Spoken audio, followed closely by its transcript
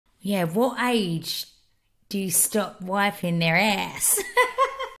Yeah, what age do you stop wiping their ass?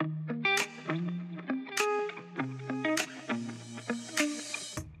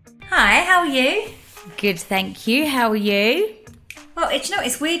 Hi, how are you? Good, thank you. How are you? Well,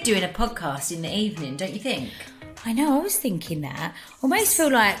 it's weird doing a podcast in the evening, don't you think? I know, I was thinking that. I almost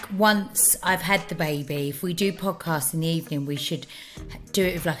feel like once I've had the baby, if we do podcasts in the evening, we should do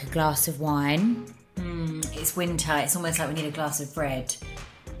it with like a glass of wine. It's winter, it's almost like we need a glass of bread.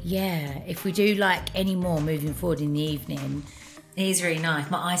 Yeah, if we do like any more moving forward in the evening. It is really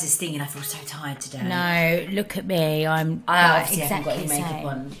nice. My eyes are stinging, I feel so tired today. No, look at me. I'm I obviously exactly haven't got any makeup same.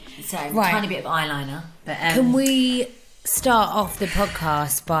 on. So, a Right. tiny bit of eyeliner. But Can we start off the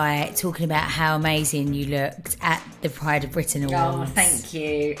podcast by talking about how amazing you looked at the Pride of Britain Awards? Oh, thank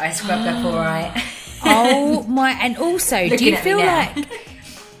you. I scrubbed up all right. Oh my! And also, do Looking you at me feel now. like?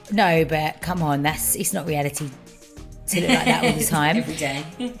 No, but come on, it's not reality to look like that all the time. Every day.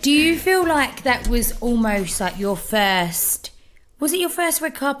 Do you feel like that was almost like your first? Was it your first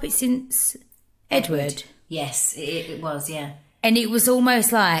red carpet since Edward? Yes, it was, yeah. And it was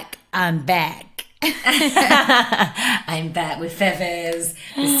almost like I'm back. I'm back with feathers,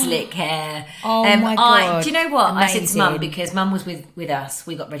 with slick hair. Oh my God. Do you know what? I said to Mum, Amazing. because Mum was with us,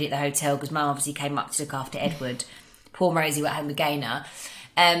 we got ready at the hotel because Mum obviously came up to look after Edward. Poor Rosie went home with Gaynor.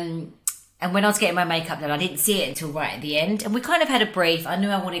 And when I was getting my makeup done, I didn't see it until right at the end. And we kind of had a brief. I knew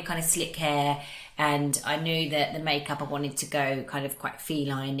I wanted kind of slick hair, and I knew that the makeup I wanted to go kind of quite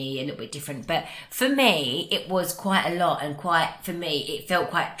feline-y, a little bit different. But for me, it was quite a lot, and for me, it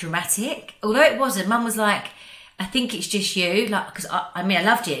felt quite dramatic. Although it wasn't, Mum was like, I think it's just you. Like, because I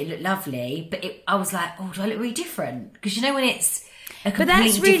loved it. It looked lovely. But I was like, oh, do I look really different? Because you know when it's a But completely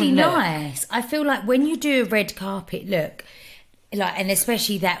that's really different look. nice. I feel like when you do a red carpet look, like, and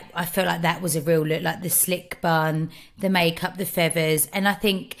especially that, I felt like that was a real look, like the slick bun, the makeup, the feathers, and I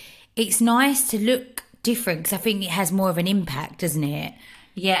think it's nice to look different because I think it has more of an impact, doesn't it?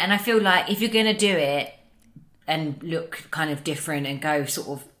 Yeah, and I feel like if you're going to do it and look kind of different and go sort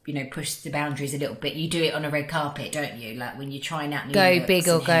of, push the boundaries a little bit, you do it on a red carpet, don't you? Like when you're trying out new Go looks big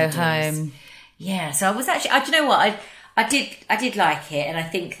or and go hairdos. home. Yeah, so I was actually, do you know what? I did like it, and I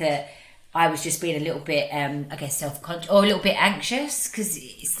think that I was just being a little bit, I guess, self-conscious or a little bit anxious because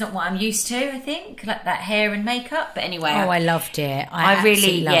it's not what I'm used to, I think, like that hair and makeup. But anyway, Oh, I loved it. I really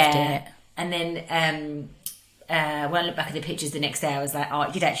absolutely loved it. And then when I looked back at the pictures the next day, I was like, oh,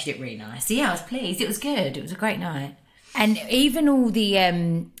 it did actually look really nice. So yeah, I was pleased. It was good. It was a great night. And even all the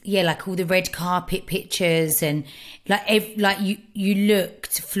like all the red carpet pictures and like you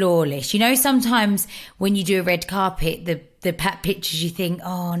looked flawless. You know, sometimes when you do a red carpet, the pictures you think,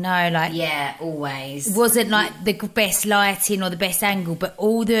 oh no, like Yeah, always. it wasn't like the best lighting or the best angle, but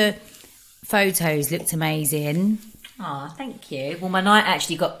all the photos looked amazing. Oh, thank you. Well, my night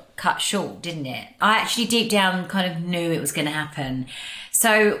actually got cut short, didn't it? I actually deep down kind of knew it was going to happen.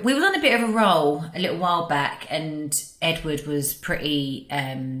 So we were on a bit of a roll a little while back, and Edward was pretty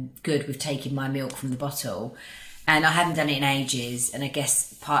good with taking my milk from the bottle. And I hadn't done it in ages, and I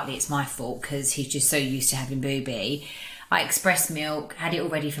guess partly it's my fault because he's just so used to having Booby. I expressed milk, had it all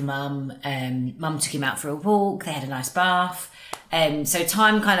ready for Mum. Mum took him out for a walk. They had a nice bath. So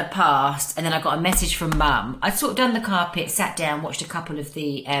time kind of passed, and then I got a message from Mum. I'd sort of done the carpet, sat down, watched a couple of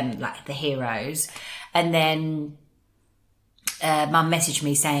the like the heroes, and then Mum messaged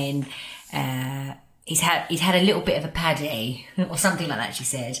me saying he's had a little bit of a paddy or something like that. She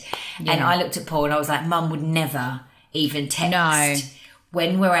said, and I looked at Paul and I was like, Mum would never even text. No.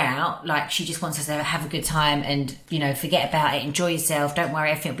 When we're out, like, she just wants us to have a good time and, forget about it, enjoy yourself, don't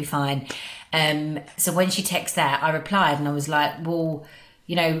worry, everything will be fine. So when she texted that, I replied and I was like, well,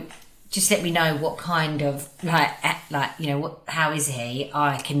 just let me know what kind of, how is he?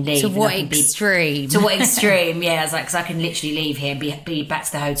 I can leave. To and what I can extreme? To what extreme, yeah. I was like, because I can literally leave here and be back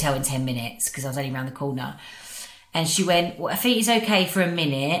to the hotel in 10 minutes because I was only around the corner. And she went, well, I think it's okay for a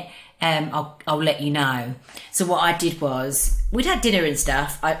minute. I'll let you know. So what I did was, we'd had dinner and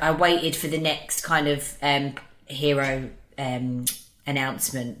stuff. I waited for the next kind of hero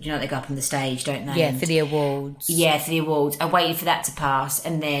announcement. You know, they go up on the stage, don't they? Yeah, for the awards. Yeah, for the awards. I waited for that to pass,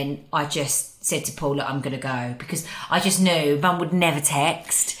 and then I just said to Paul, look, I'm going to go, because I just knew Mum would never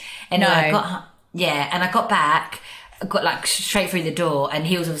text. And No. I got back. I got like straight through the door, and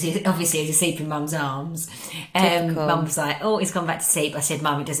he was obviously asleep in Mum's arms. Typical. Mum was like, "Oh, he's gone back to sleep." I said,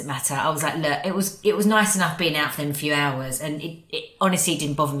 "Mum, it doesn't matter." I was like, "Look, it was nice enough being out for them a few hours, and it honestly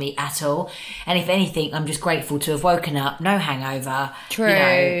didn't bother me at all. And if anything, I'm just grateful to have woken up, no hangover." True.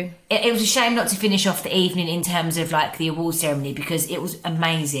 It was a shame not to finish off the evening in terms of like the award ceremony, because it was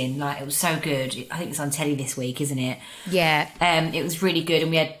amazing. Like, it was so good. I think it's on telly this week, isn't it? Yeah. It was really good,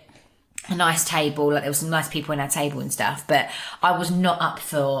 and we had a nice table, like there was some nice people in our table and stuff, but I was not up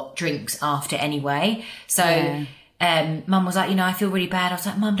for drinks after anyway. So Mum was like, you know, I feel really bad. I was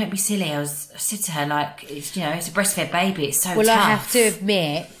like, Mum, don't be silly. I said to her, like, it's, you know, it's a breastfed baby. It's so tough. I have to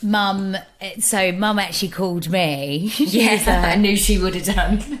admit, Mum actually called me. Yeah, I knew she would have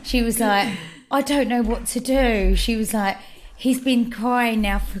done. She was like, I don't know what to do. She was like, he's been crying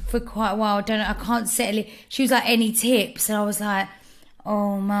now for quite a while. I can't settle it. She was like, any tips? And I was like,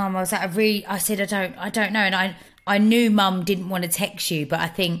 oh, Mum. I was like, I said, I don't know. And I knew Mum didn't want to text you, but I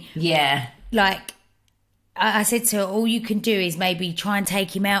think, like, I said to her, all you can do is maybe try and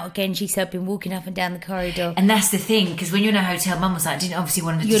take him out again. She said, I've been walking up and down the corridor. And that's the thing, because when you're in a hotel, Mum was like, I didn't obviously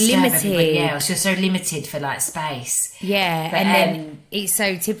want to disturb everybody else. You're so limited for, like, space. Yeah, but, and then it's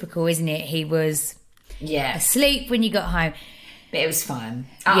so typical, isn't it? He was asleep when you got home. But it was fine.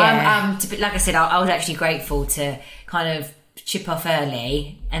 Yeah. Like I said, I was actually grateful to kind of chip off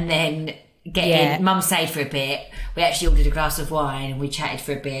early and then get in. Mum stayed for a bit. We actually ordered a glass of wine and we chatted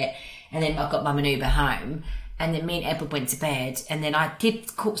for a bit. And then I got Mum an Uber home. And then me and Edward went to bed. And then I did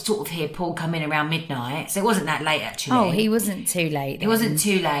sort of hear Paul come in around midnight. So it wasn't that late, actually. Oh, he wasn't too late then. It wasn't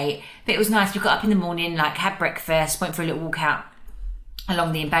too late. But it was nice. We got up in the morning, like, had breakfast, went for a little walk out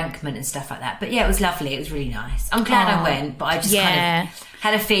along the embankment and stuff like that. But yeah, it was lovely. It was really nice. I'm glad I went, but I just kind of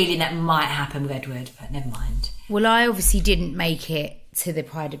had a feeling that might happen with Edward. But never mind. Well, I obviously didn't make it to the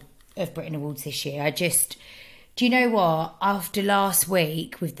Pride of Britain Awards this year. Do you know what? After last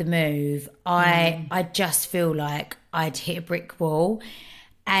week with the move, I just feel like I'd hit a brick wall.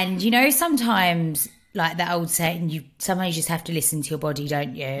 And, you know, sometimes, like that old saying, sometimes you just have to listen to your body,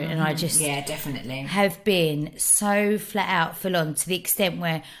 don't you? And I just definitely have been so flat out full on to the extent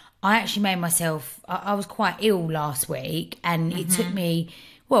where I actually made myself, I was quite ill last week and it took me,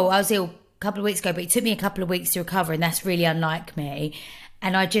 well, I was ill a couple of weeks ago, but it took me a couple of weeks to recover and that's really unlike me.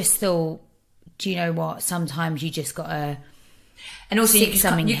 And I just thought, do you know what? Sometimes you just gotta, and also you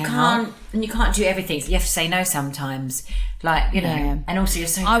can't do everything. So you have to say no sometimes, like, you know. And also you're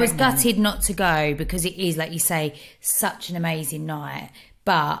so. I was gutted not to go because it is, like you say, such an amazing night.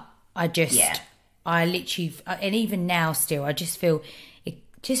 But I literally, and even now still, I just feel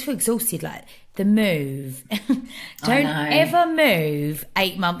exhausted. Like the move. Don't ever move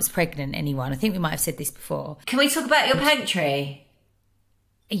 8 months pregnant. Anyone? I think we might have said this before. Can we talk about your pantry?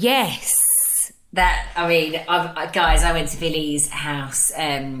 Yes. Guys, I went to Billie's house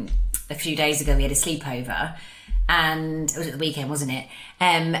a few days ago. We had a sleepover, and it was at the weekend, wasn't it?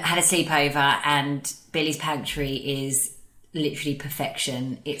 Had a sleepover, and Billie's pantry is literally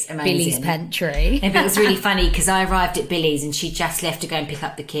perfection. It's amazing. Billie's pantry. And it was really funny because I arrived at Billie's and she just left to go and pick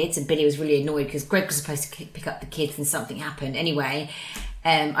up the kids, and Billie was really annoyed because Greg was supposed to pick up the kids and something happened. Anyway,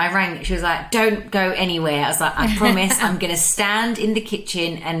 I rang, she was like, don't go anywhere. I was like, I promise I'm going to stand in the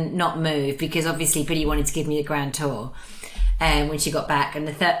kitchen and not move, because obviously Billie wanted to give me the grand tour when she got back. And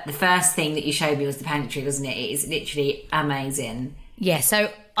the first thing that you showed me was the pantry, wasn't it? It is literally amazing. Yeah,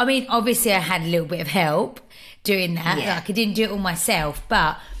 so, I mean, obviously I had a little bit of help doing that. Yeah. Like, I didn't do it all myself,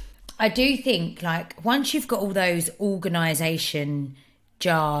 but I do think, like, once you've got all those organisation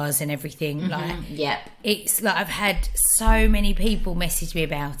jars and everything, like, it's like I've had so many people message me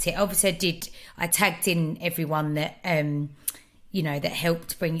about it. Obviously I tagged in everyone that you know, that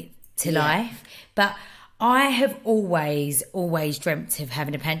helped bring it to life, but I have always dreamt of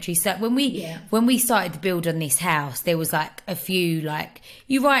having a pantry. So when we started the build on this house, there was like a few, like,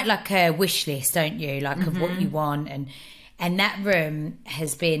 you write like a wish list, don't you, like of what you want, and that room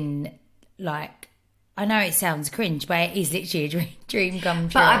has been like, I know it sounds cringe, but it is literally a dream come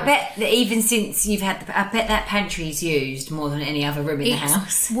true. But I bet that even since you've had I bet that pantry's used more than any other room in the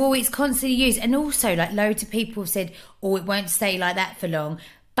house. Well, it's constantly used. And also, like, loads of people have said, oh, it won't stay like that for long.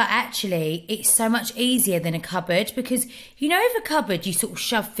 But actually, it's so much easier than a cupboard, because, you know, with a cupboard, you sort of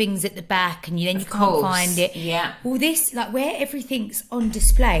shove things at the back and then you can't find it. Yeah. Well, this, like, where everything's on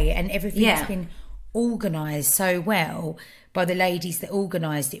display and everything's been organised so well by the ladies that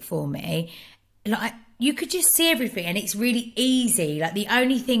organised it for me, like, you could just see everything and it's really easy. Like, the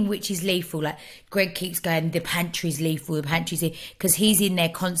only thing which is lethal, like, Greg keeps going, the pantry's lethal, because he's in there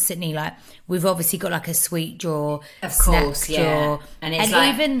constantly. Like, we've obviously got like a sweet drawer, of course, drawer, and it's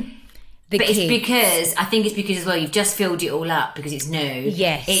even the kids. I think it's because as well you've just filled it all up because it's new.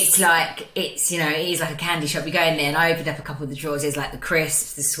 Yes, it's like, it's, you know, it is like a candy shop. You go in there and I opened up a couple of the drawers. There's like the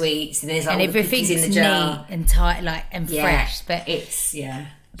crisps, the sweets, and there's like and everything's in the jar and tight, like, and fresh. But it's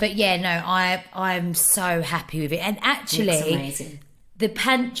But yeah, no, I'm so happy with it. And actually, the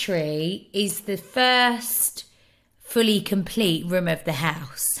pantry is the first fully complete room of the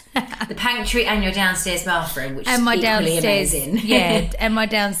house. The pantry and your downstairs bathroom, which and my is equally downstairs, amazing. and my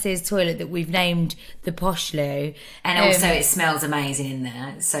downstairs toilet that we've named the posh loo. And also it smells amazing in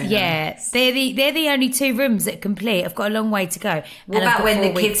there. It's so nice. They're the only 2 rooms that complete. I've got a long way to go. What about when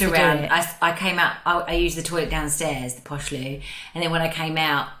the kids are around? I came out, I used the toilet downstairs, the posh loo, and then when I came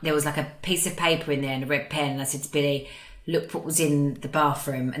out, there was like a piece of paper in there and a red pen, and I said to Billy, look what was in the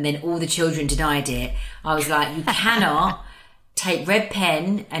bathroom, and then all the children denied it. I was like, you cannot take red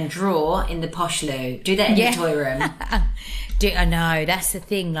pen and draw in the posh loo. Do that in the toy room. I know, that's the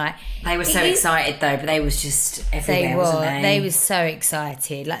thing. Like, they were so excited though, but they was just everywhere, wasn't they? They were so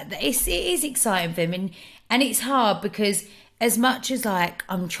excited. Like, it is exciting for them, and it's hard because as much as like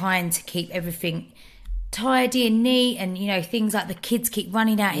I'm trying to keep everything tidy and neat, and you know, things like the kids keep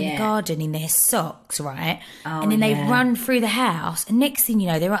running out in the garden in their socks, right? And then they run through the house, and next thing you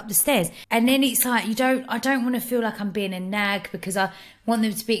know, they're up the stairs. And then it's like, I don't want to feel like I'm being a nag because I want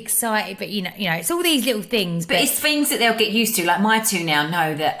them to be excited, but you know, it's all these little things. But it's things that they'll get used to. Like my 2 now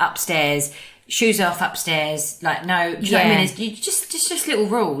know that upstairs, shoes off upstairs, like no, do you know what I mean? It's just little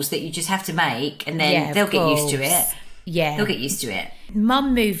rules that you just have to make, and then they'll get used to it. Yeah, they'll get used to it.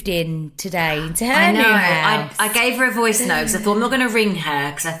 Mum moved in today into her new house. I gave her a voice note because I thought I'm not going to ring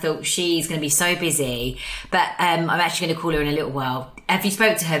her because I thought she's going to be so busy. But I'm actually going to call her in a little while. Have you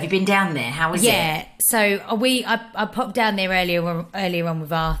spoke to her? Have you been down there? How was it? Yeah. So I popped down there earlier on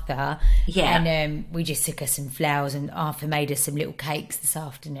with Arthur. Yeah. And we just took her some flowers, and Arthur made us some little cakes this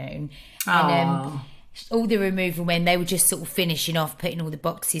afternoon. Oh. And all the removal men, they were just sort of finishing off putting all the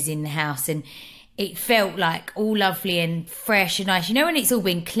boxes in the house, and it felt like all lovely and fresh and nice. You know, when it's all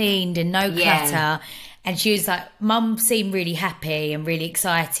been cleaned and no clutter. And she was like, Mum seemed really happy and really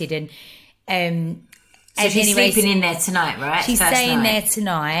excited. And so she's sleeping in there tonight, right? She's staying there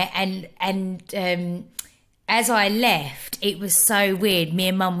tonight. And as I left, it was so weird. Me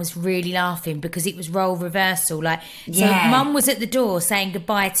and Mum was really laughing because it was role reversal. Like, so Mum was at the door saying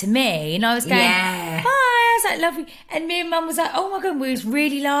goodbye to me, and I was going, bye. I was like, lovely. And me and Mum was like, oh my God, we was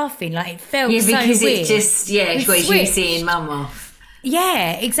really laughing. Like, it felt so weird. Because it's just, it's what you seeing Mum off.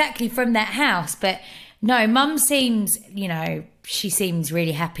 Yeah, exactly, from that house. But no, Mum seems, you know, she seems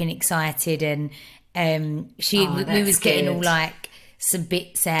really happy and excited, and we was getting all like some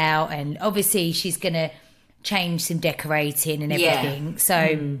bits out, and obviously she's gonna change some decorating and everything.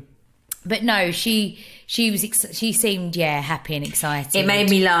 So, but no, she seemed happy and excited. It made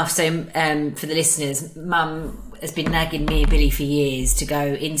me laugh. So for the listeners, Mum has been nagging me and Billie for years to go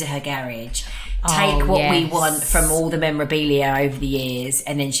into her garage, take what we want from all the memorabilia over the years,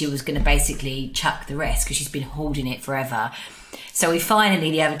 and then she was going to basically chuck the rest because she's been holding it forever. So we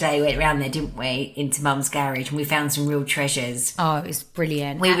finally, the other day, went round there, didn't we, into Mum's garage, and we found some real treasures. Oh, it was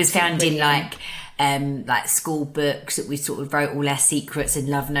brilliant. We was found in like school books that we sort of wrote all our secrets and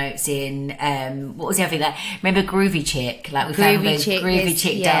love notes in. What was the other thing? Like, remember Groovy Chick? Like, we found those Groovy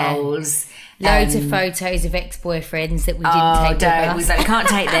Chick dolls. Loads of photos of ex-boyfriends that we didn't take with us. We was like, we can't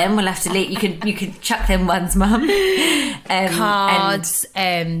take them. We'll have to leave. You can chuck them ones, Mum. Cards.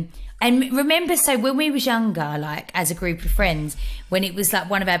 And remember, so when we was younger, like as a group of friends, when it was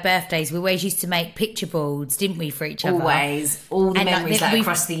like one of our birthdays, we always used to make picture boards, didn't we, for each other? Always. All the memories like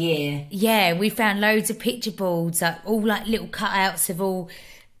across the year. Yeah, we found loads of picture boards, like all like little cutouts of all,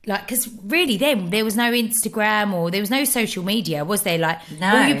 like, because really then there was no Instagram or there was no social media, was there? Like,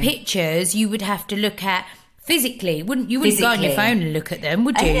 all your pictures you would have to look at physically. You wouldn't go on your phone and look at them,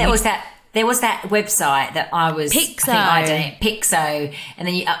 would you? There was that website that I was... Pixo. I done it. Pixo. And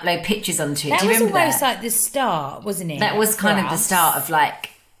then you upload pictures onto it. Do you remember that? That was almost like the start, wasn't it? That was kind of the start of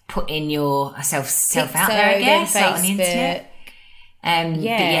like putting yourself out there, I guess. Like on the internet. But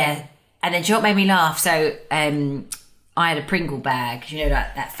yeah. And then do you know what made me laugh? So I had a Pringle bag. You know,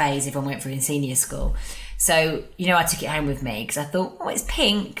 that phase everyone went through in senior school. So, you know, I took it home with me because I thought, it's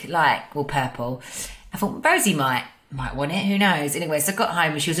pink, purple. I thought Rosie might want it, who knows. Anyway, so I got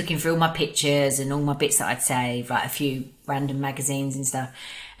home and she was looking through all my pictures and all my bits that I'd saved, like a few random magazines and stuff.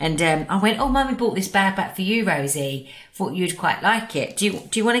 And I went, Mummy bought this bag back for you, Rosie. Thought you'd quite like it. Do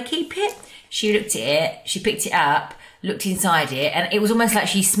you want to keep it? She looked at it, she picked it up, looked inside it, and it was almost like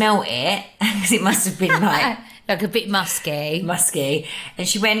she smelt it, because it must have been like... like a bit musky. Musky. And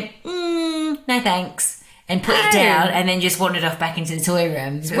she went, no thanks. And put it down and then just wandered off back into the toy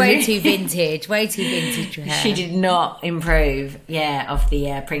room. It's way too vintage for her. She did not improve, of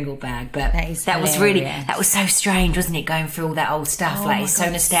the Pringle bag. But that was so strange, wasn't it, going through all that old stuff? It's so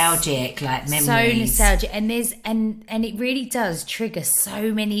nostalgic, like memories. So nostalgic. And it really does trigger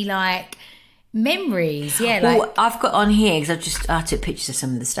so many memories. Yeah, Well, I've got on here because I took pictures of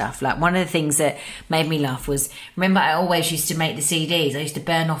some of the stuff. Like one of the things that made me laugh was, remember I always used to make the CDs. I used to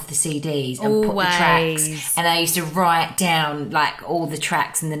burn off the CDs and put the tracks, and I used to write down like all the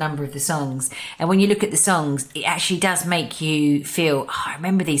tracks and the number of the songs. And when you look at the songs, it actually does make you feel, oh, I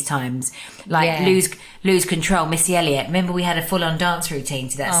remember these times. Like Lose Control, Missy Elliott. Remember we had a full on dance routine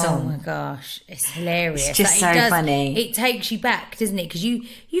to that song. Oh my gosh, it's hilarious. It's just so funny. It takes you back, doesn't it? Because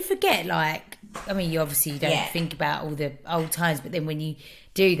you forget, like, I mean, you obviously don't think about all the old times, but then when you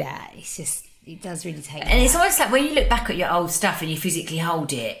do that, it's just, it does really take. And it's almost like when you look back at your old stuff and you physically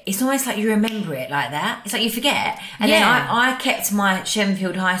hold it, it's almost like you remember it like that. It's like you forget. And then I kept my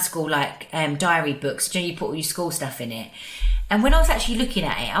Shenfield High School diary books. Do you put all your school stuff in it? And when I was actually looking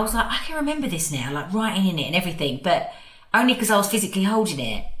at it, I was like, I can remember this now, like writing in it and everything, but only because I was physically holding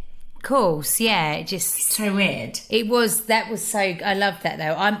it. Of course, yeah. It's so weird. That was so. I love that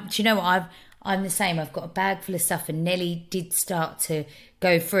though. Do you know what? I'm the same. I've got a bag full of stuff, and Nelly did start to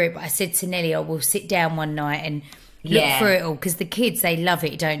go through it. But I said to Nelly, "Oh, we'll sit down one night and look through it all," because the kids, they love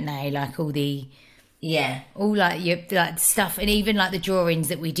it, don't they? Like all the all like stuff, and even like the drawings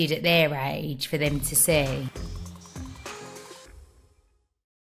that we did at their age for them to see.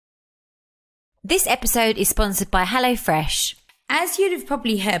 This episode is sponsored by HelloFresh. As you'd have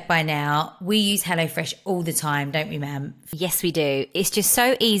probably heard by now, we use HelloFresh all the time, don't we, ma'am? Yes, we do. It's just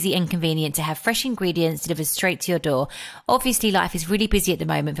so easy and convenient to have fresh ingredients delivered straight to your door. Obviously, life is really busy at the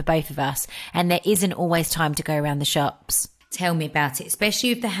moment for both of us, and there isn't always time to go around the shops. Tell me about it, especially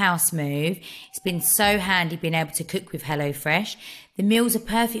with the house move. It's been so handy being able to cook with HelloFresh. The meals are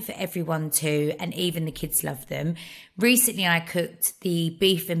perfect for everyone too, and even the kids love them. Recently, I cooked the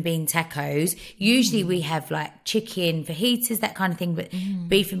beef and bean tacos. Usually we have like chicken fajitas, that kind of thing, but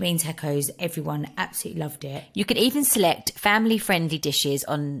beef and bean tacos, everyone absolutely loved it. You can even select family-friendly dishes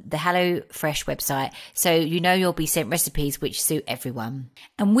on the HelloFresh website, so you know you'll be sent recipes which suit everyone.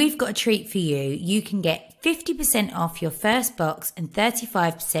 And we've got a treat for you. You can get 50% off your first box and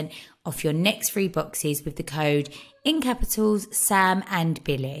 35% off your next 3 boxes with the code, in capitals, Sam and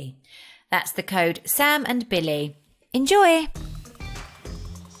Billie. That's the code Sam and Billie. Enjoy!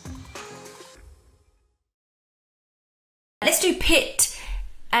 Let's do pit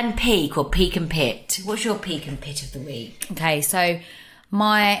and peak, or peak and pit. What's your peak and pit of the week? Okay, so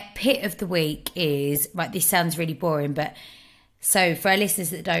my pit of the week is, right, this sounds really boring, but so for our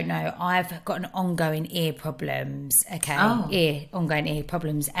listeners that don't know, I've got an ongoing ear problems, okay? Ongoing ear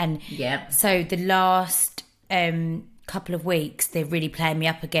problems. And so the last couple of weeks, they're really playing me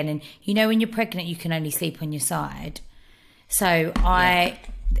up again. And you know when you're pregnant, you can only sleep on your side. So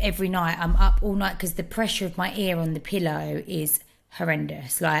every night, I'm up all night because the pressure of my ear on the pillow is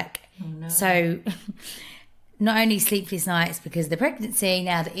horrendous. Like, so not only sleepless nights because of the pregnancy,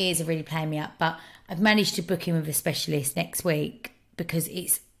 now the ears are really playing me up, but I've managed to book in with a specialist next week because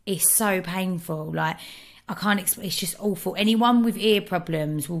it's so painful. Like, I can't explain. It's just awful. Anyone with ear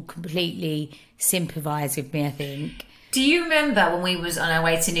problems will completely sympathise with me, I think. Do you remember when we was on our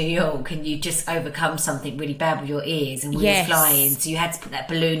way to New York and you just overcome something really bad with your ears and we were flying, so you had to put that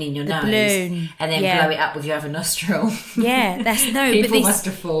balloon in your nose and then blow it up with your other nostril? Yeah, that's People must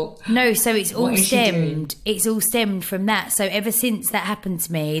have thought. No, so it's all stemmed. It's all stemmed from that. So ever since that happened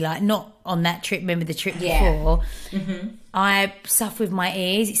to me, like not on that trip, remember the trip before, I suffer with my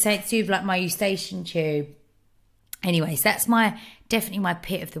ears. It's something to do with like my eustachian tube. Anyways, that's definitely my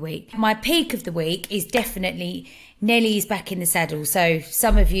pit of the week. My peak of the week is definitely Nelly's back in the saddle. So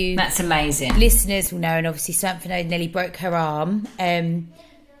some of you, that's amazing, listeners will know, and obviously Samantha knows, Nelly broke her arm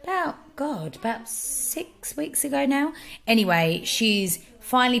about 6 weeks ago now. Anyway, she's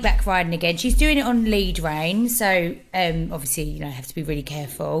finally back riding again. She's doing it on lead rein, so obviously have to be really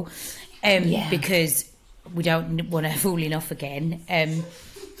careful because we don't want her falling off again.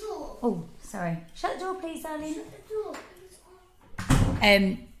 Oh, sorry. Shut the door, please, darling.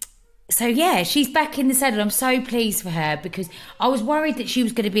 So yeah, she's back in the saddle. I'm so pleased for her because I was worried that she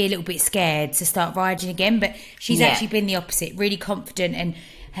was going to be a little bit scared to start riding again, but she's actually been the opposite, really confident. And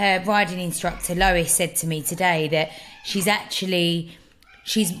her riding instructor Lois said to me today that she's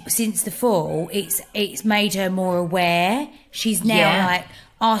since the fall, it's made her more aware. She's now like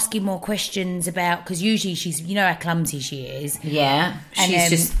asking more questions about, because usually she's, how clumsy she is. Yeah, and she's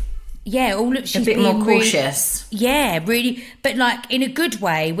just. Yeah, she's a bit more cautious. Really, but like in a good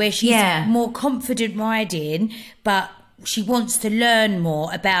way, where she's more confident riding, but she wants to learn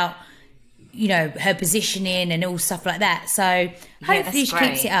more about, her positioning and all stuff like that. So hopefully she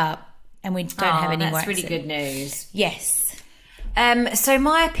keeps it up, and we don't have any. That's really good news. Yes. So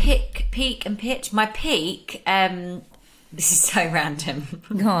my peak and pitch. My peak. This is so random.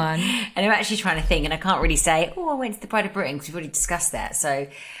 Go on. And I'm actually trying to think, and I can't really say, I went to the Pride of Britain, because we've already discussed that. So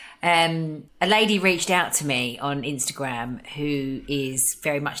a lady reached out to me on Instagram who is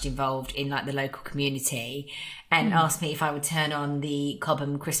very much involved in like the local community and asked me if I would turn on the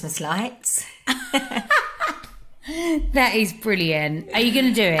Cobham Christmas lights. That is brilliant. Are you going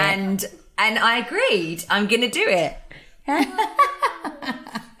to do it? And I agreed. I'm going to do it.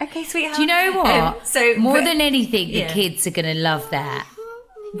 Okay, sweetheart. Do you know what? More than anything, the yeah. kids are going to love that.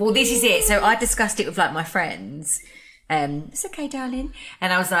 Well, this is it. So I discussed it with like my friends. It's okay, darling.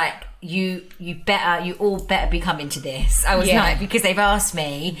 And I was like, you all better be coming to this. I was like, because they've asked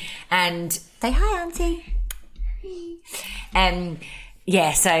me, and say hi, auntie.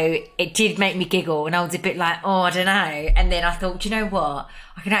 Yeah, so it did make me giggle, and I was a bit like, I don't know. And then I thought, do you know what?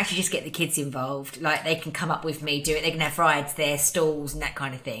 I can actually just get the kids involved. Like, they can come up with me, do it. They can have rides there, stalls, and that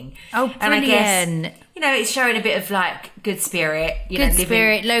kind of thing. Oh, brilliant. And I guess, it's showing a bit of, like, good spirit. Good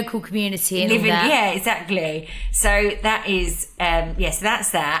spirit, local community and all that. Yeah, exactly. So that is, so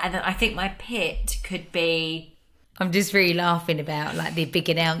that's that. And then I think my pit could be... I'm just really laughing about like the big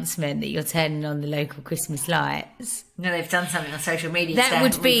announcement that you're turning on the local Christmas lights. No, they've done something on social media. That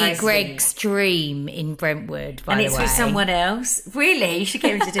would be Greg's dream in Brentwood, by the way. And it's with someone else. Really? You should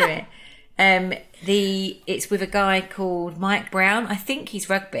get him to do it. It's with a guy called Mike Brown. I think he's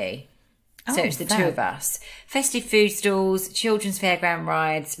rugby. So it's the two of us. Festive food stalls, children's fairground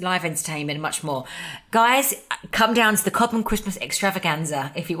rides, live entertainment, and much more. Guys, come down to the Cobham Christmas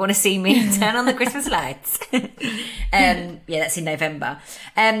extravaganza if you want to see me turn on the Christmas lights. That's in November.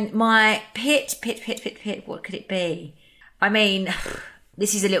 My pit, what could it be? I mean,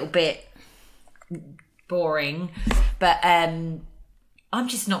 this is a little bit boring, but I'm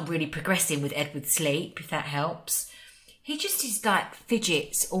just not really progressing with Edward's sleep, if that helps. He just is like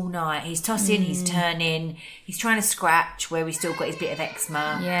fidgets all night. He's tossing, he's turning, he's trying to scratch where he's still got his bit of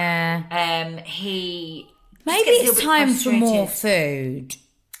eczema. Yeah. He maybe it's time for more food.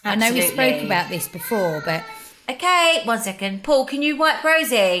 Absolutely. I know we spoke about this before, but okay, 1 second. Paul, can you wipe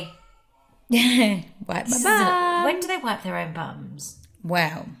Rosie? Wipe my bum. When do they wipe their own bums?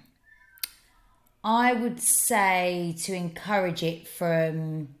 Well, I would say to encourage it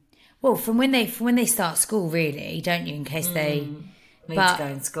from when they start school, really, don't you? In case they need to go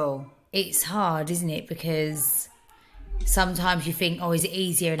in school. It's hard, isn't it? Because sometimes you think, is it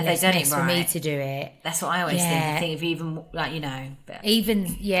easier and less mess for me to do it? That's what I always think. I think if you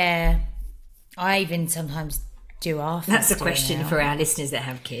even I even sometimes do after. That's a question for our listeners that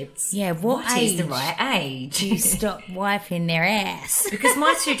have kids. Yeah, what age is the right age? Do you stop wiping their ass? Because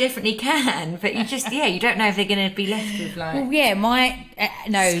my two definitely can, but you just you don't know if they're going to be left with like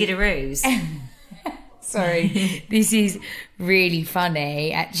skiddaroos. Sorry, this is really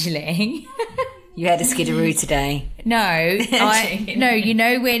funny, actually. You had a skiddaroo today. No,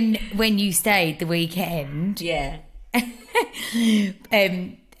 when you stayed the weekend. Yeah.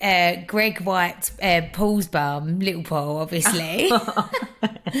 Greg wiped Paul's bum, little Paul, obviously.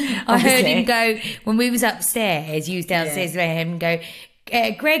 I heard him go, when we was upstairs, you was downstairs, I heard him go,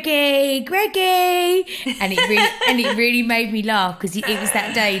 Greggy, and it really made me laugh because it was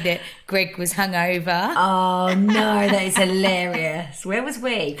that day that Greg was hungover. Oh no, that is hilarious. Where was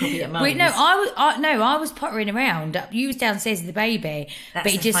we? Probably at Mum's. I was pottering around. You was downstairs with the baby, but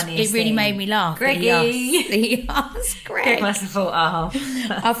it really made me laugh. Greggy, he asked Greg. Greg must have thought,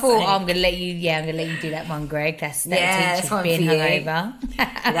 I thought I'm gonna let you do that one, Greg. That's one being hungover.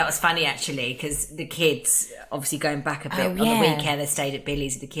 That was funny actually because the kids obviously going back a bit on the weekend. They stayed at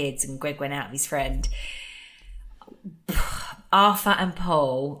Billie's with the kids, and Greg went out with his friend. Arthur and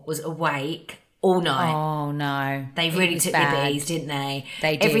Paul was awake all night. Oh no, they really took liberties, didn't they?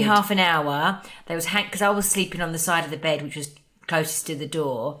 They did. Every half an hour there was because I was sleeping on the side of the bed which was closest to the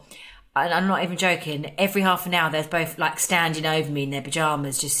door, and I'm not even joking. Every half an hour there's both like standing over me in their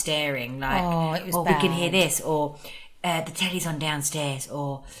pajamas just staring like, it was bad. We can hear this, or the telly's on downstairs,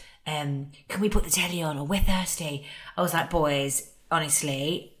 or can we put the telly on, or we're thirsty. I was like, boys,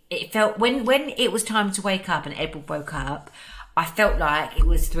 honestly, it felt when it was time to wake up and Edward woke up, I felt like it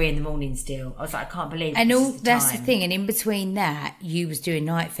was 3 a.m. still. I was like, I can't believe it. That's the thing. And in between that, you was doing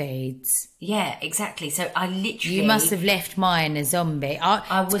night feeds. Yeah, exactly. So I literally... You must have left mine a zombie.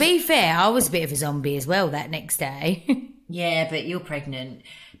 To be fair, I was a bit of a zombie as well that next day. Yeah, but you're pregnant.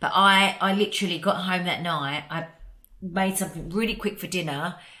 But I literally got home that night. I made something really quick for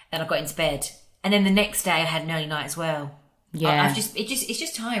dinner and I got into bed. And then the next day I had an early night as well. Yeah. It's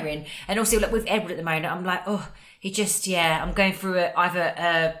just tiring. And also like with Edward at the moment, I'm like, I'm going through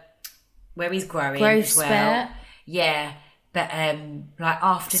either where he's growing growth as well. spurt. Yeah. But like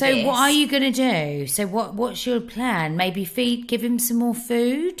after So this, what are you going to do? So what's your plan? Maybe give him some more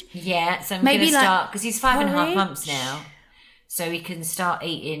food? Yeah, so I'm Maybe going to like start, because he's 5.5 porridge? months now. So he can start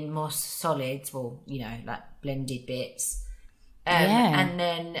eating more solids, well, like blended bits. And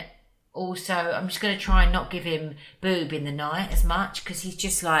then also, I'm just going to try and not give him boob in the night as much, because he's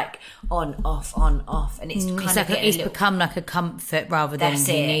just like on, off, and it's kind of it's become like a comfort rather than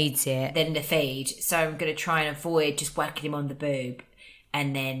he needs it. Than the feed. So I'm going to try and avoid just whacking him on the boob,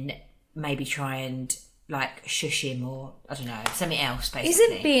 and then maybe try and like shush him, or I don't know, something else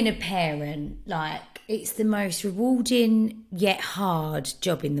basically. Isn't being a parent like, it's the most rewarding yet hard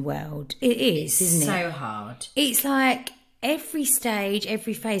job in the world? It is, isn't it? So hard. It's like every stage,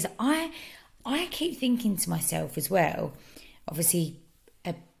 every phase. I keep thinking to myself as well, obviously,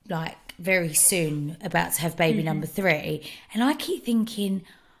 like very soon about to have baby number 3, and I keep thinking,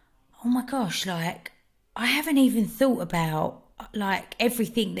 oh my gosh, like I haven't even thought about like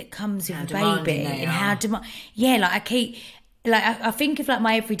everything that comes with a baby and how like I keep. Like I think of like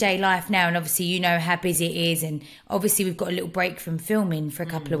my everyday life now, and obviously you know how busy it is, and obviously we've got a little break from filming for a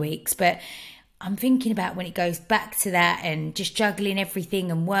couple of weeks, but I'm thinking about when it goes back to that, and just juggling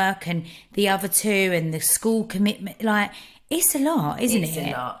everything and work and the other 2 and the school commitment. Like it's a lot, isn't it? It's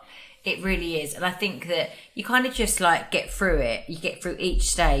a lot. It really is. And I think that you kind of just like get through it. You get through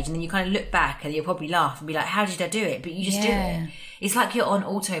each stage, and then you kind of look back and you'll probably laugh and be like, how did I do it? But you just do it. It's like you're on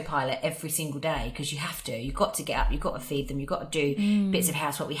autopilot every single day, because you have to. You've got to get up, you've got to feed them, you've got to do bits of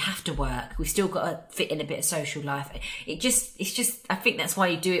housework. We have to work. We've still got to fit in a bit of social life. It's just, I think that's why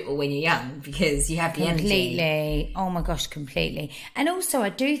you do it all when you're young, because you have the energy. Completely. Oh my gosh, completely. And also I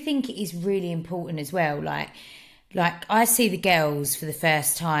do think it is really important as well. Like I see the girls for the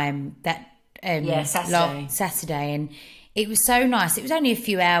first time that Saturday, and it was so nice. It was only a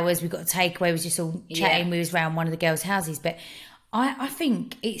few hours. We got a takeaway. We was just all chatting. We was around one of the girls' houses, but I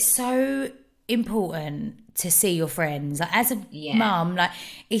think it's so important to see your friends. Like as a mum, like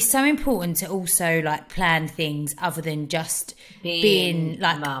it's so important to also like plan things other than just being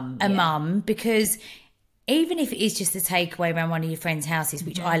like a mum, because even if it is just a takeaway around one of your friends' houses,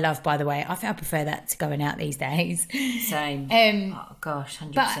 which I love, by the way, I think I prefer that to going out these days. Same. Oh gosh,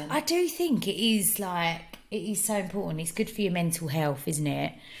 100%. But I do think it is so important. It's good for your mental health, isn't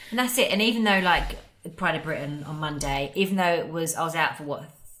it? And that's it. And even though like Pride of Britain on Monday, even though I was out for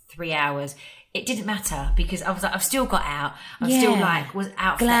 3 hours, it didn't matter, because I was like, I've still got out. I still like was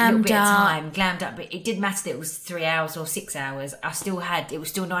out for that little bit of time, glammed up. But it didn't matter that it was 3 hours or 6 hours. It was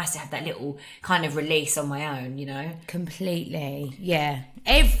still nice to have that little kind of release on my own, Completely, yeah.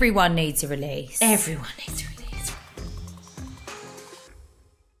 Everyone needs a release. Everyone needs a release.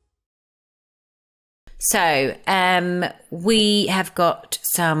 So, we have got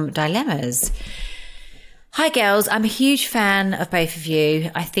some dilemmas. Hi girls, I'm a huge fan of both of you.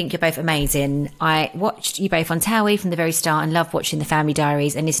 I think you're both amazing. I watched you both on Towie from the very start and love watching the Family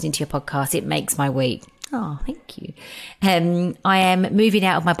Diaries and listening to your podcast. It makes my week. Oh, thank you. I am moving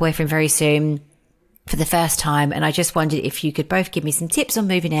out of my boyfriend very soon for the first time, and I just wondered if you could both give me some tips on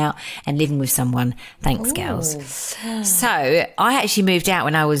moving out and living with someone. Thanks, girls. So I actually moved out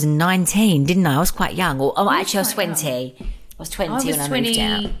when I was 19, didn't I? I was quite young. I was 20. I was 20 when I moved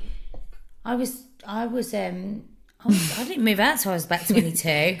out. I didn't move out till I was about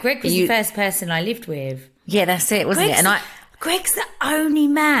 22. Greg was the first person I lived with. Yeah, that's it, wasn't it? And Greg's the only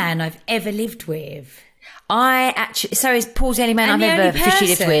man I've ever lived with. So is Paul's the only man I've ever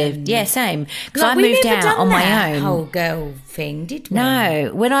officially lived with. Yeah, same. Because I moved out on my own. Whole girl thing, did we?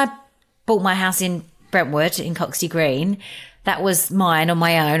 No, when I bought my house in Brentwood in Coxty Green, that was mine on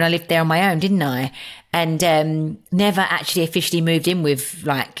my own. I lived there on my own, didn't I? And never actually officially moved in with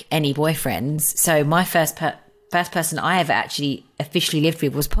like any boyfriends. So my first person I ever actually officially lived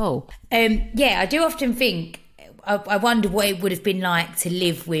with was Paul. I do often think, I wonder what it would have been like to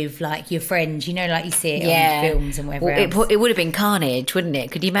live with like your friends, like you see it on films and whatever else. It would have been carnage, wouldn't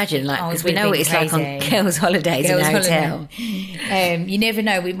it? Could you imagine? Like, because we know what it's crazy. Like on girls' holidays in a hotel. You never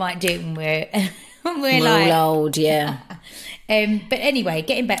know, we might do it when we're like all old, yeah. But anyway,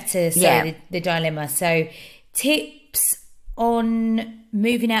 getting back to the dilemma. So tips on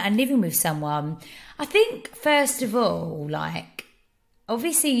moving out and living with someone. I think first of all, like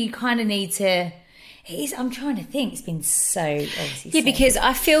obviously you kind of need to. I'm trying to think. It's been so obviously. Yeah, because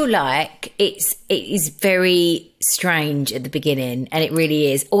I feel like it is very strange at the beginning, and it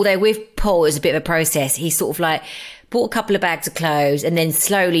really is. Although with Paul, it was a bit of a process. He sort of like bought a couple of bags of clothes, and then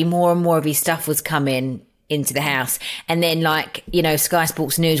slowly more and more of his stuff was coming. into the house. And then like, you know, Sky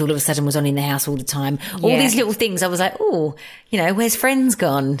Sports News all of a sudden was on in the house all the time. All these little things I was like, oh, you know, where's Friends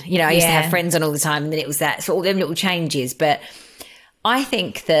gone? You know, I used to have Friends on all the time, and then it was that. So all them little changes. But I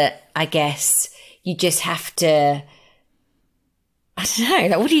think that, I guess, you just have to, I don't know,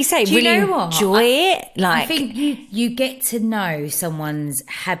 like, what do you say? Do you really know what? enjoy it? Like, I think you get to know someone's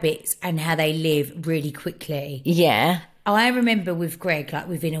habits and how they live really quickly. Yeah. I remember with Greg, like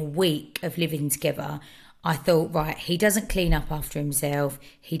within a week of living together, I thought, right, he doesn't clean up after himself,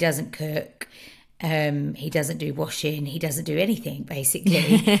 he doesn't cook, he doesn't do washing, he doesn't do anything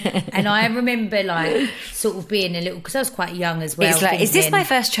basically. And I remember like sort of being a little, because I was quite young as well. It's like, thinking, is this my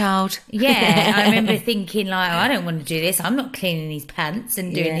first child? Yeah, I remember thinking like, I don't want to do this. I'm not cleaning his pants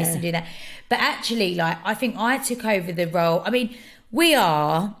and doing this and doing that. But actually, like, I think I took over the role. I mean, we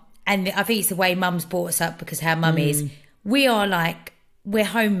are, and I think it's the way Mum's brought us up because how Mum is. We are like, we're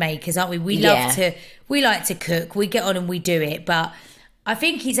homemakers, aren't we? We like to cook. We get on and we do it, but I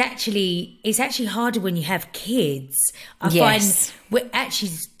think it's actually harder when you have kids. I find we're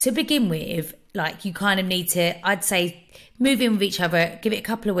actually, to begin with, like, you kind of need to, I'd say, move in with each other, give it a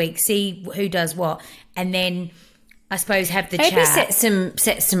couple of weeks, see who does what, and then I suppose have the Maybe chat.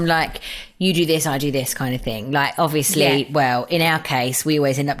 set some like, you do this, I do this kind of thing. Like, obviously, well, in our case, we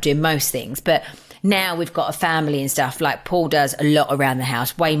always end up doing most things, but now we've got a family and stuff. Like, Paul does a lot around the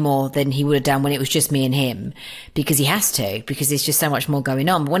house, way more than he would have done when it was just me and him, because he has to, because there's just so much more going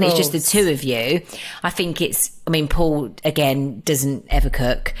on. But when it's just the two of you, I think I mean, Paul, again, doesn't ever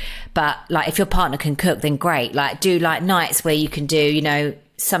cook, but like, if your partner can cook, then great. Like, do like nights where you can do, you know,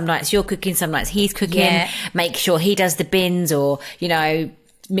 some nights you're cooking, some nights he's cooking, make sure he does the bins, or, you know,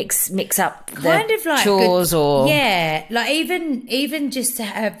 mix up the kind of like chores, or like even just to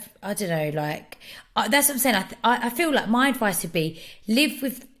have, I don't know, like, that's what I'm saying. I feel like my advice would be live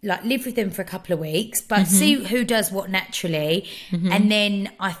with them for a couple of weeks, but see who does what naturally, and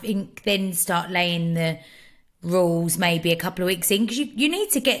then I think then start laying the rules maybe a couple of weeks in, because you need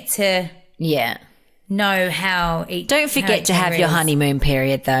to get to know how it. Don't forget to have your honeymoon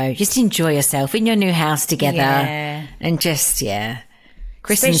period though. Just enjoy yourself in your new house together, and just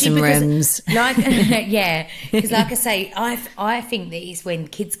christen some rooms. Like, because like I say, I think that it's when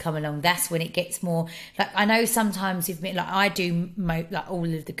kids come along, that's when it gets more, like, I know sometimes with me, like, I do like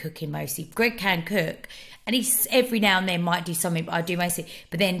all of the cooking mostly. Greg can cook, and he's every now and then might do something, but I do mostly.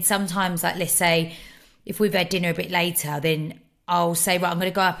 But then sometimes, like, let's say if we've had dinner a bit later, then I'll say, right, I'm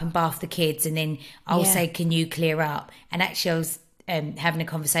going to go up and bath the kids, and then I'll say, can you clear up? And actually I was having a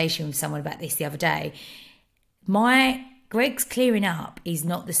conversation with someone about this the other day. Greg's clearing up is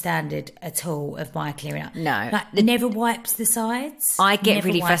not the standard at all of my clearing up. No. Like, never wipes the sides. I get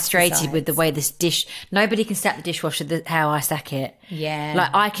really frustrated with the way this dish, nobody can stack the dishwasher how I stack it. Yeah.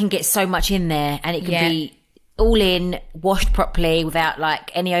 Like, I can get so much in there, and it can be all in, washed properly without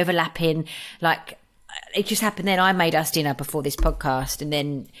like any overlapping. Like, it just happened then. I made us dinner before this podcast, and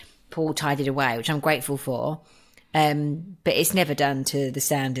then Paul tidied away, which I'm grateful for. But it's never done to the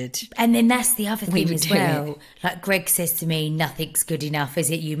standard. And then that's the other thing as well. Like, Greg says to me, nothing's good enough, is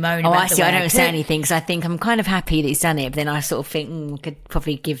it? You moan about I see. I don't say anything because I think I'm kind of happy that he's done it. But then I sort of think I could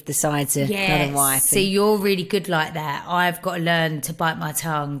probably give the sides another wipe. See, you're really good like that. I've got to learn to bite my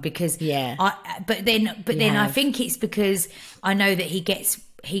tongue because But then I think it's because I know that he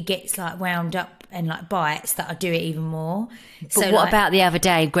gets like wound up and like bites that I do it even more. But so what about the other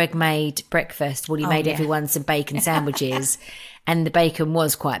day? Greg made breakfast. Well, he made everyone some bacon sandwiches, and the bacon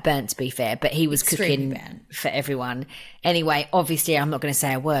was quite burnt, to be fair, but he was cooking for everyone. Anyway, obviously I'm not going to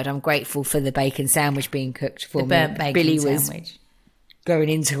say a word. I'm grateful for the bacon sandwich being cooked for me. Burnt bacon Billie sandwich. Was going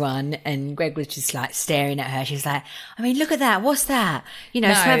into one, and Greg was just like staring at her. She's like, I mean, look at that. What's that? You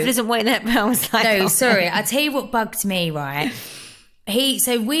know, Swerve doesn't want that. I was like, no, sorry. I tell you what bugged me, right?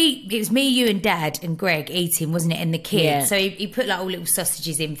 It was me, you and Dad and Greg eating, wasn't it? And the kids. Yeah. So he put like all little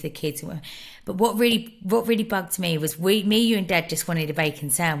sausages in for the kids. But what really bugged me was you and Dad just wanted a bacon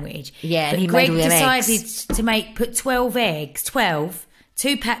sandwich. Yeah, but and Greg made all decided to put 12 eggs,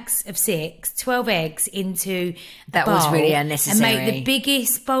 2 packs of 6, 12 eggs into that bowl, was really unnecessary, and make the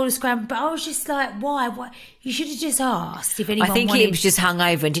biggest bowl of scrambled. But I was just like, why? You should have just asked if anyone. I think he was just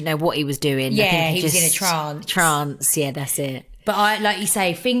hungover and didn't know what he was doing. Yeah, I think he was in a trance. Trance, yeah, that's it. But like you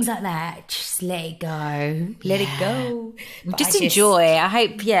say, things like that, just let it go. Let it go. But just enjoy. I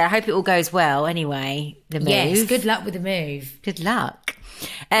hope it all goes well anyway, the move. Yes, good luck with the move. Good luck.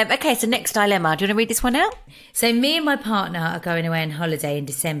 Okay, so next dilemma. Do you want to read this one out? So me and my partner are going away on holiday in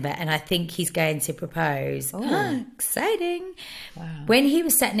December, and I think he's going to propose. Oh, exciting. Wow. When he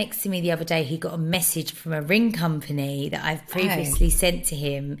was sat next to me the other day, he got a message from a ring company that I've previously sent to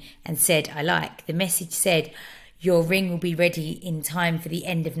him and said, I like. The message said, your ring will be ready in time for the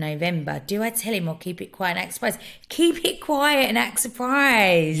end of November. Do I tell him or keep it quiet and act surprised? Keep it quiet and act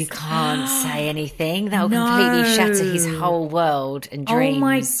surprised. You can't say anything. That will completely shatter his whole world and dreams. Oh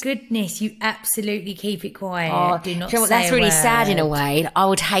my goodness, you absolutely keep it quiet. Oh, do not you know what, say that's a really word. sad in a way. I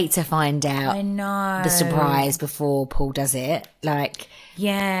would hate to find out I know. the surprise before Paul does it. Like...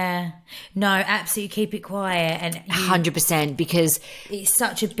 Yeah. No, absolutely keep it quiet. And 100%, because it's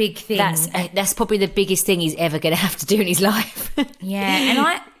such a big thing. That's probably the biggest thing he's ever going to have to do in his life. Yeah.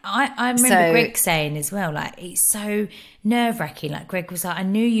 And I remember Greg saying as well, like, it's so nerve-wracking. Like, Greg was like, I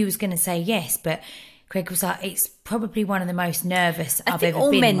knew you was going to say yes, but Greg was like, it's probably one of the most nervous I've ever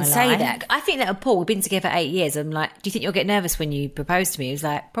been in my life. All men say that. I think that with Paul, we've been together 8 years. I'm like, do you think you'll get nervous when you propose to me? He was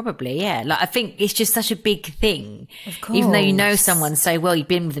like, probably, yeah. Like, I think it's just such a big thing. Of course. Even though you know someone so well, you've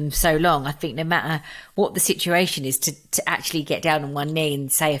been with them so long, I think no matter what the situation is, to actually get down on one knee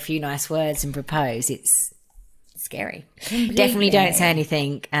and say a few nice words and propose, it's scary. Completely. Definitely don't say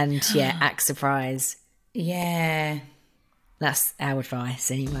anything and, yeah, act surprised. Yeah. That's our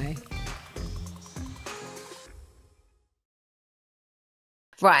advice anyway.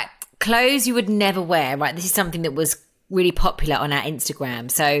 Right, clothes you would never wear. Right, this is something that was really popular on our Instagram.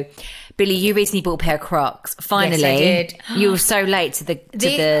 So, Billie, you recently bought a pair of Crocs. Finally, yes, I did. You were so late to the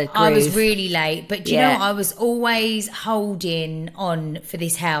groove. I was really late, but do you know what? I was always holding on for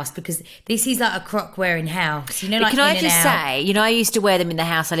this house because this is like a Croc wearing house. You know, like can I just say, you know, I used to wear them in the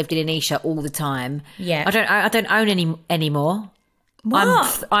house I lived in Anisha all the time. Yeah, I don't own any anymore.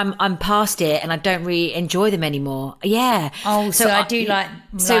 What? I'm past it, and I don't really enjoy them anymore. Yeah. Oh, so I do like.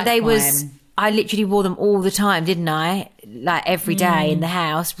 So like they mine. was. I literally wore them all the time, didn't I? Like every day in the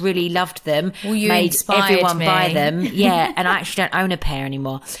house. Really loved them. Well, you made inspired everyone me. buy them. Yeah, and I actually don't own a pair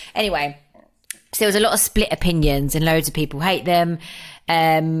anymore. Anyway, so there was a lot of split opinions, and loads of people hate them.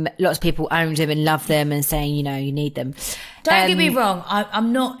 Lots of people owned them and love them, and saying, you know, you need them. Don't get me wrong.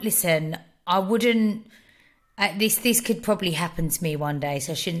 I'm not. Listen, I wouldn't. This could probably happen to me one day,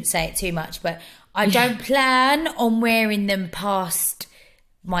 so I shouldn't say it too much. But I don't plan on wearing them past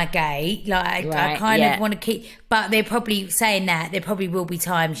my gate. Like I kind of want to keep. But they're probably saying that there probably will be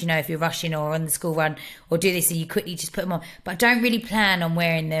times, you know, if you're rushing or on the school run or do this, and you quickly just put them on. But I don't really plan on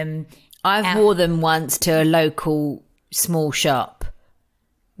wearing them. I've wore them once to a local small shop.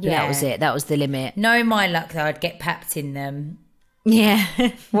 Yeah, that was it. That was the limit. No, my luck though, I'd get papped in them. Yeah.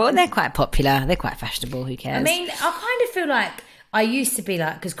 Well, they're quite popular. They're quite fashionable. Who cares? I mean, I kind of feel like I used to be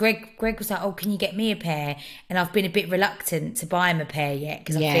like, because Greg was like, oh, can you get me a pair? And I've been a bit reluctant to buy him a pair yet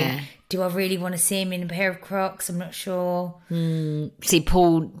because I think, do I really want to see him in a pair of Crocs? I'm not sure. See,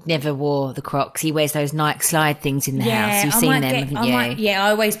 Paul never wore the Crocs. He wears those Nike slide things in the house. You've seen them, haven't you? I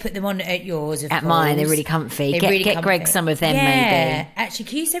always put them on at yours. At mine, they're really comfy. Get Greg some of them, maybe. Actually,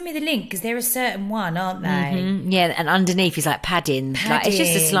 can you send me the link? Because they're a certain one, aren't they? Mm-hmm. Yeah, and underneath is like padding. Like, it's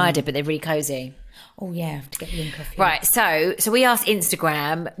just a slider, but they're really cozy. Oh, yeah, I have to get the link off you. Right, so we asked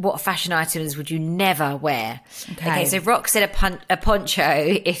Instagram, what fashion items would you never wear? Okay, so Rock said a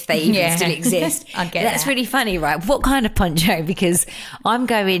poncho, if they even still exist. I get That's really funny, right? What kind of poncho? Because I'm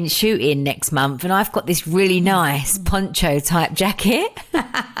going shooting next month and I've got this really nice poncho type jacket.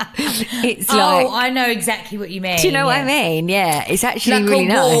 It's like... Oh, I know exactly what you mean. Do you know what I mean? Yeah, it's actually like really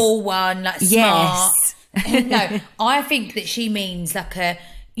nice. Like a wool one, like smart. Yes. No, I think that she means like a,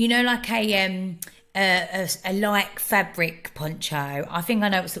 you know, like a light fabric poncho. I think I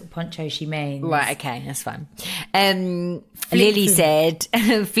know what sort of poncho she means. Right, okay, that's fine. Lily said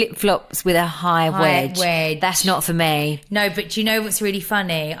flip-flops with a high wedge. That's not for me. No, but do you know what's really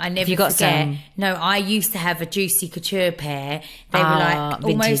funny? I never forget. Some? No, I used to have a Juicy Couture pair. They were like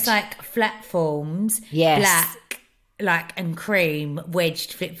vintage. Almost like flat forms. Yes. Black. Like and cream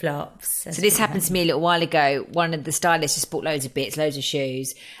wedged flip flops. So this happened to me a little while ago. One of the stylists just bought loads of bits, loads of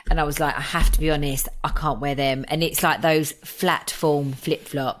shoes, and I was like, I have to be honest, I can't wear them. And it's like those flat form flip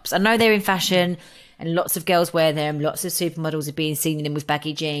flops. I know they're in fashion, and lots of girls wear them. Lots of supermodels are being seen in them with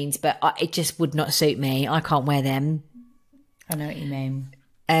baggy jeans, but it just would not suit me. I can't wear them. I know what you mean.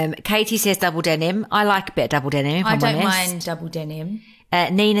 Katie says double denim. I like a bit of double denim. If I don't mind double denim.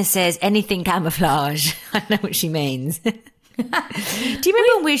 Nina says anything camouflage. I know what she means. Do you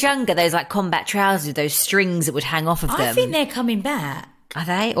remember when we were younger, those like combat trousers with those strings that would hang off of them? I think they're coming back. Are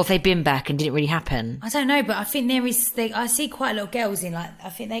they? Or have they been back and didn't really happen? I don't know, but I think there is. I see quite a lot of girls in like, I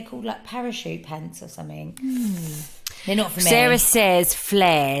think they're called like parachute pants or something. They're not for me. Sarah says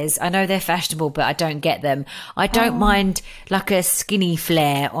flares. I know they're fashionable, but I don't get them. I don't mind like a skinny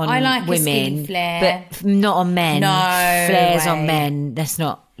flare on I like women, a skinny flare. but not on men. No flares way. on men. That's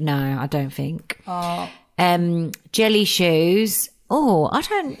not. No, I don't think. Oh. Jelly shoes. Oh, I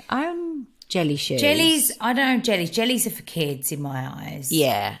don't own jelly shoes. Jellies, I don't know jellies. Jellies are for kids in my eyes.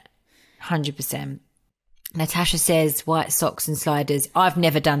 Yeah, 100%. Natasha says white socks and sliders. I've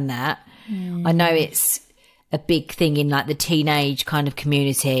never done that. I know it's a big thing in like the teenage kind of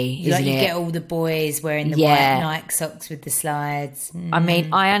community, isn't Like you it? get all the boys wearing the white Nike socks with the slides. I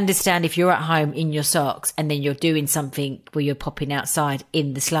mean, I understand if you're at home in your socks and then you're doing something where you're popping outside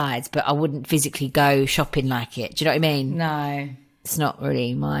in the slides, but I wouldn't physically go shopping like it. Do you know what I mean? No. It's not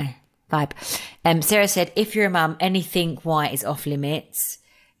really my vibe. Sarah said, if you're a mum, anything white is off limits.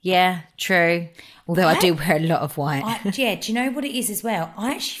 Yeah, true. Although I do wear a lot of white. Yeah, do you know what it is as well?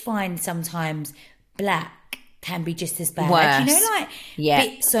 I actually find sometimes black can be just as bad. Worse. You know, like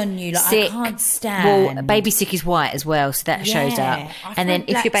bits on you, like Sick. I can't stand. Well, baby sick is white as well, so that shows up. I And then find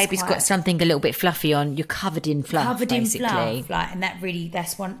if your black's baby's quite- got something a little bit fluffy on, you're covered in fluff, covered in basically. fluff, like, and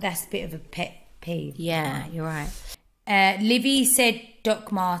that's a bit of a pet peeve. Yeah, you're right. Livy said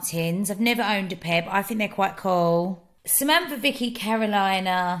Doc Martens. I've never owned a pair, but I think they're quite cool. Samantha, Vicky,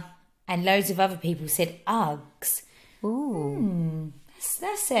 Carolina, and loads of other people said Uggs. Ooh.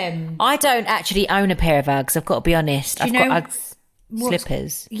 That's I don't actually own a pair of Uggs, I've got to be honest. I've got Uggs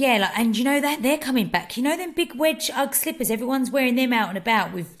slippers. Yeah, like, and you know that they're coming back. You know them big wedge Ugg slippers? Everyone's wearing them out and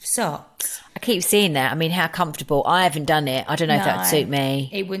about with socks. I keep seeing that. I mean, how comfortable. I haven't done it. I don't know if that would suit me.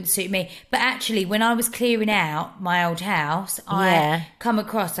 It wouldn't suit me. But actually, when I was clearing out my old house, I come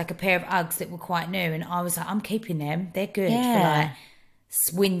across like a pair of Uggs that were quite new, and I was like, I'm keeping them. They're good for like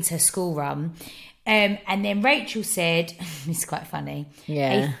winter school run. And then Rachel said, it's quite funny,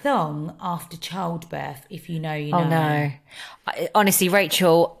 a thong after childbirth, if you know, you know. Oh, no. Honestly,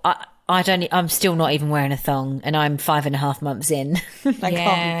 Rachel, I'm still not even wearing a thong, and I'm 5.5 months in.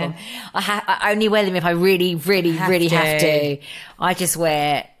 I only wear them if I really, really, really have to. I just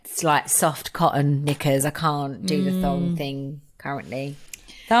wear like soft cotton knickers. I can't do the thong thing currently.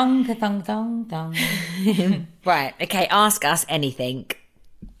 Thong, thong, thong, thong. Right. Okay. Ask us anything.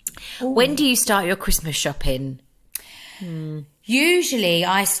 Ooh. When do you start your Christmas shopping? Usually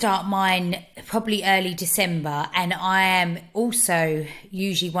I start mine probably early December, and I am also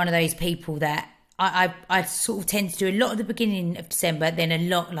usually one of those people that I sort of tend to do a lot at the beginning of December, then a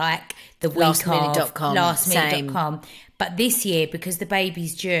lot like the week lastminute.com. Lastminute.com. But this year, because the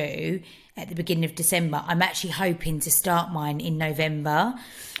baby's due at the beginning of December, I'm actually hoping to start mine in November.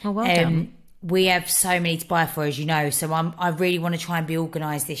 Oh, well done. We have so many to buy for, as you know, so I really want to try and be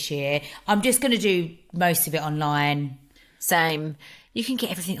organised this year. I'm just going to do most of it online. Same. You can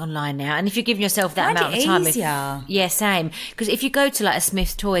get everything online now, and if you're giving yourself that amount of time, easier. Same. Because if you go to like a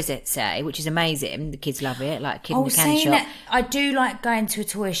Smith's Toys, let's say, which is amazing, the kids love it, like Kid in the Candy Shop. That, I do like going to a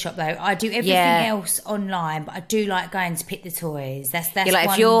toy shop though. I do everything else online, but I do like going to pick the toys. That's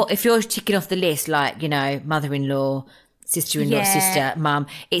like if you're ticking off the list, like, you know, mother-in-law, sister-in-law, sister, mum,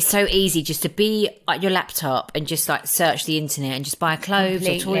 it's so easy just to be at your laptop and just like search the internet and just buy clothes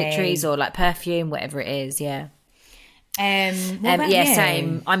or toiletries or like perfume, whatever it is.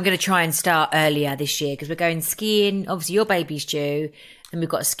 Same. I'm going to try and start earlier this year because we're going skiing. Obviously your baby's due, and we've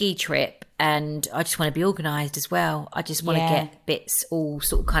got a ski trip, and I just want to be organised as well. I just want to get bits all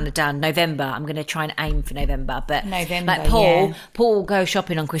sort of kind of done. November, I'm going to try and aim for November. But like Paul will go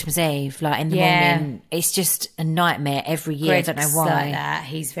shopping on Christmas Eve, like in the morning. It's just a nightmare every year. Greg's I don't know why. like that.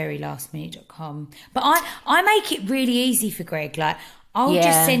 He's very lastminute.com. But I make it really easy for Greg. Like I'll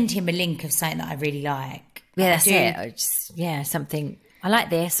just send him a link of something that I really like. Yeah, that's it. I just, something I like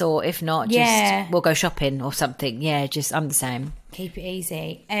this, or if not, just we'll go shopping or something. Yeah, just I'm the same. Keep it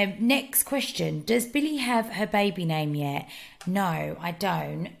easy. Next question. Does Billie have her baby name yet? No, I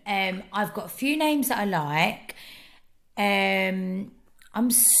don't. I've got a few names that I like.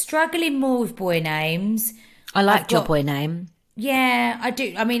 I'm struggling more with boy names. I like your boy name. Yeah, I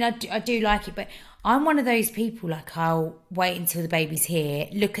do. I mean, I do like it, but I'm one of those people, like, I'll wait until the baby's here,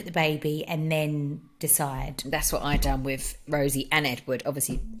 look at the baby, and then decide. That's what I done with Rosie and Edward.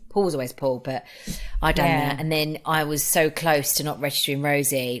 Obviously, Paul's always Paul, but I done that. And then I was so close to not registering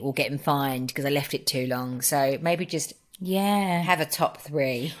Rosie or getting fined because I left it too long. So maybe just have a top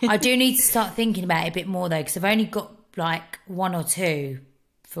 3. I do need to start thinking about it a bit more, though, because I've only got, like, 1 or 2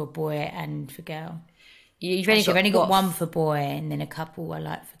 for boy and for girl. I've only got 1 for boy and then a couple I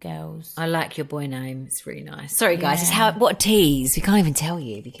like for girls. I like your boy name. It's really nice. Sorry, guys. It's what a tease. We can't even tell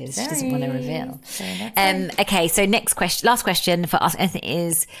you because she doesn't want to reveal. Okay, so last question for us, Anything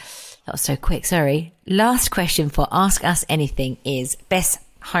is, That was so quick, sorry. Last question for Ask Us Anything is best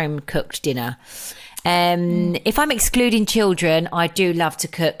home cooked dinner. If I'm excluding children, I do love to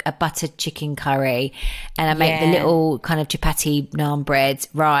cook a buttered chicken curry, and I make the little kind of chapati naan bread,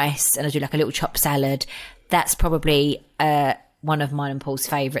 rice, and I do like a little chopped salad. That's probably one of mine and Paul's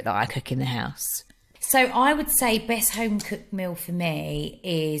favourite that I cook in the house. So I would say best home cooked meal for me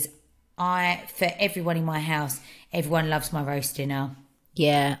is for everyone in my house, everyone loves my roast dinner.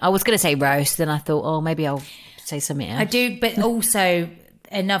 Yeah, I was going to say roast, then I thought, oh, maybe I'll say something else. I do, but also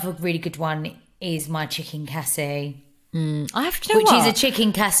another really good one is my chicken cassie. Which is a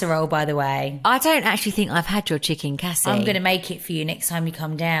chicken casserole, by the way. I don't actually think I've had your chicken cassie. I'm going to make it for you next time you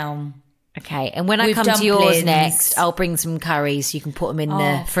come down. Okay, and when I come to yours next, I'll bring some curries. You can put them in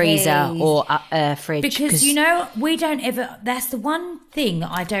the freezer or fridge. Because, we don't ever... That's the one thing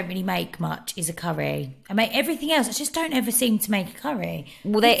I don't really make much is a curry. I make everything else. I just don't ever seem to make a curry.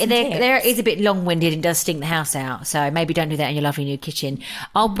 Well, there is a bit long-winded and does stink the house out. So maybe don't do that in your lovely new kitchen.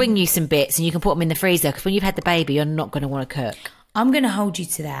 I'll bring you some bits and you can put them in the freezer because when you've had the baby, you're not going to want to cook. I'm going to hold you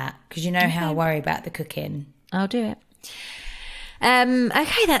to that because you know how I worry about the cooking. I'll do it.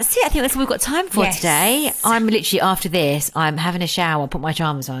 Okay, that's it. I think that's all we've got time for today. I'm literally, after this, I'm having a shower, put my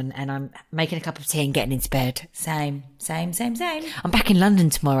pyjamas on, and I'm making a cup of tea and getting into bed. Same. I'm back in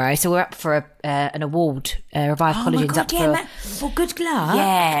London tomorrow, so we're up for an award. Revive Collagen's up for good luck.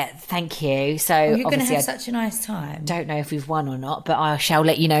 Yeah, thank you. So you're going to have such a nice time. Don't know if we've won or not, but I shall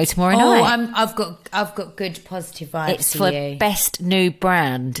let you know tomorrow night. I've got good positive vibes. It's for best new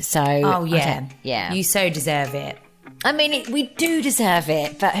brand. So yeah, you so deserve it. I mean, we do deserve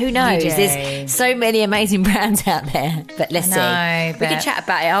it, but who knows? There's so many amazing brands out there. But let's see. We can chat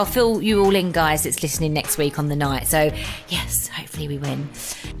about it. I'll fill you all in, guys, that's listening next week on the night. So, yes, hopefully we win.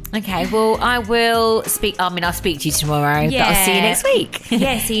 Okay, well, I'll speak to you tomorrow, but I'll see you next week.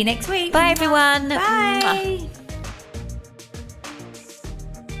 Yeah, see you next week. Bye, everyone. Bye.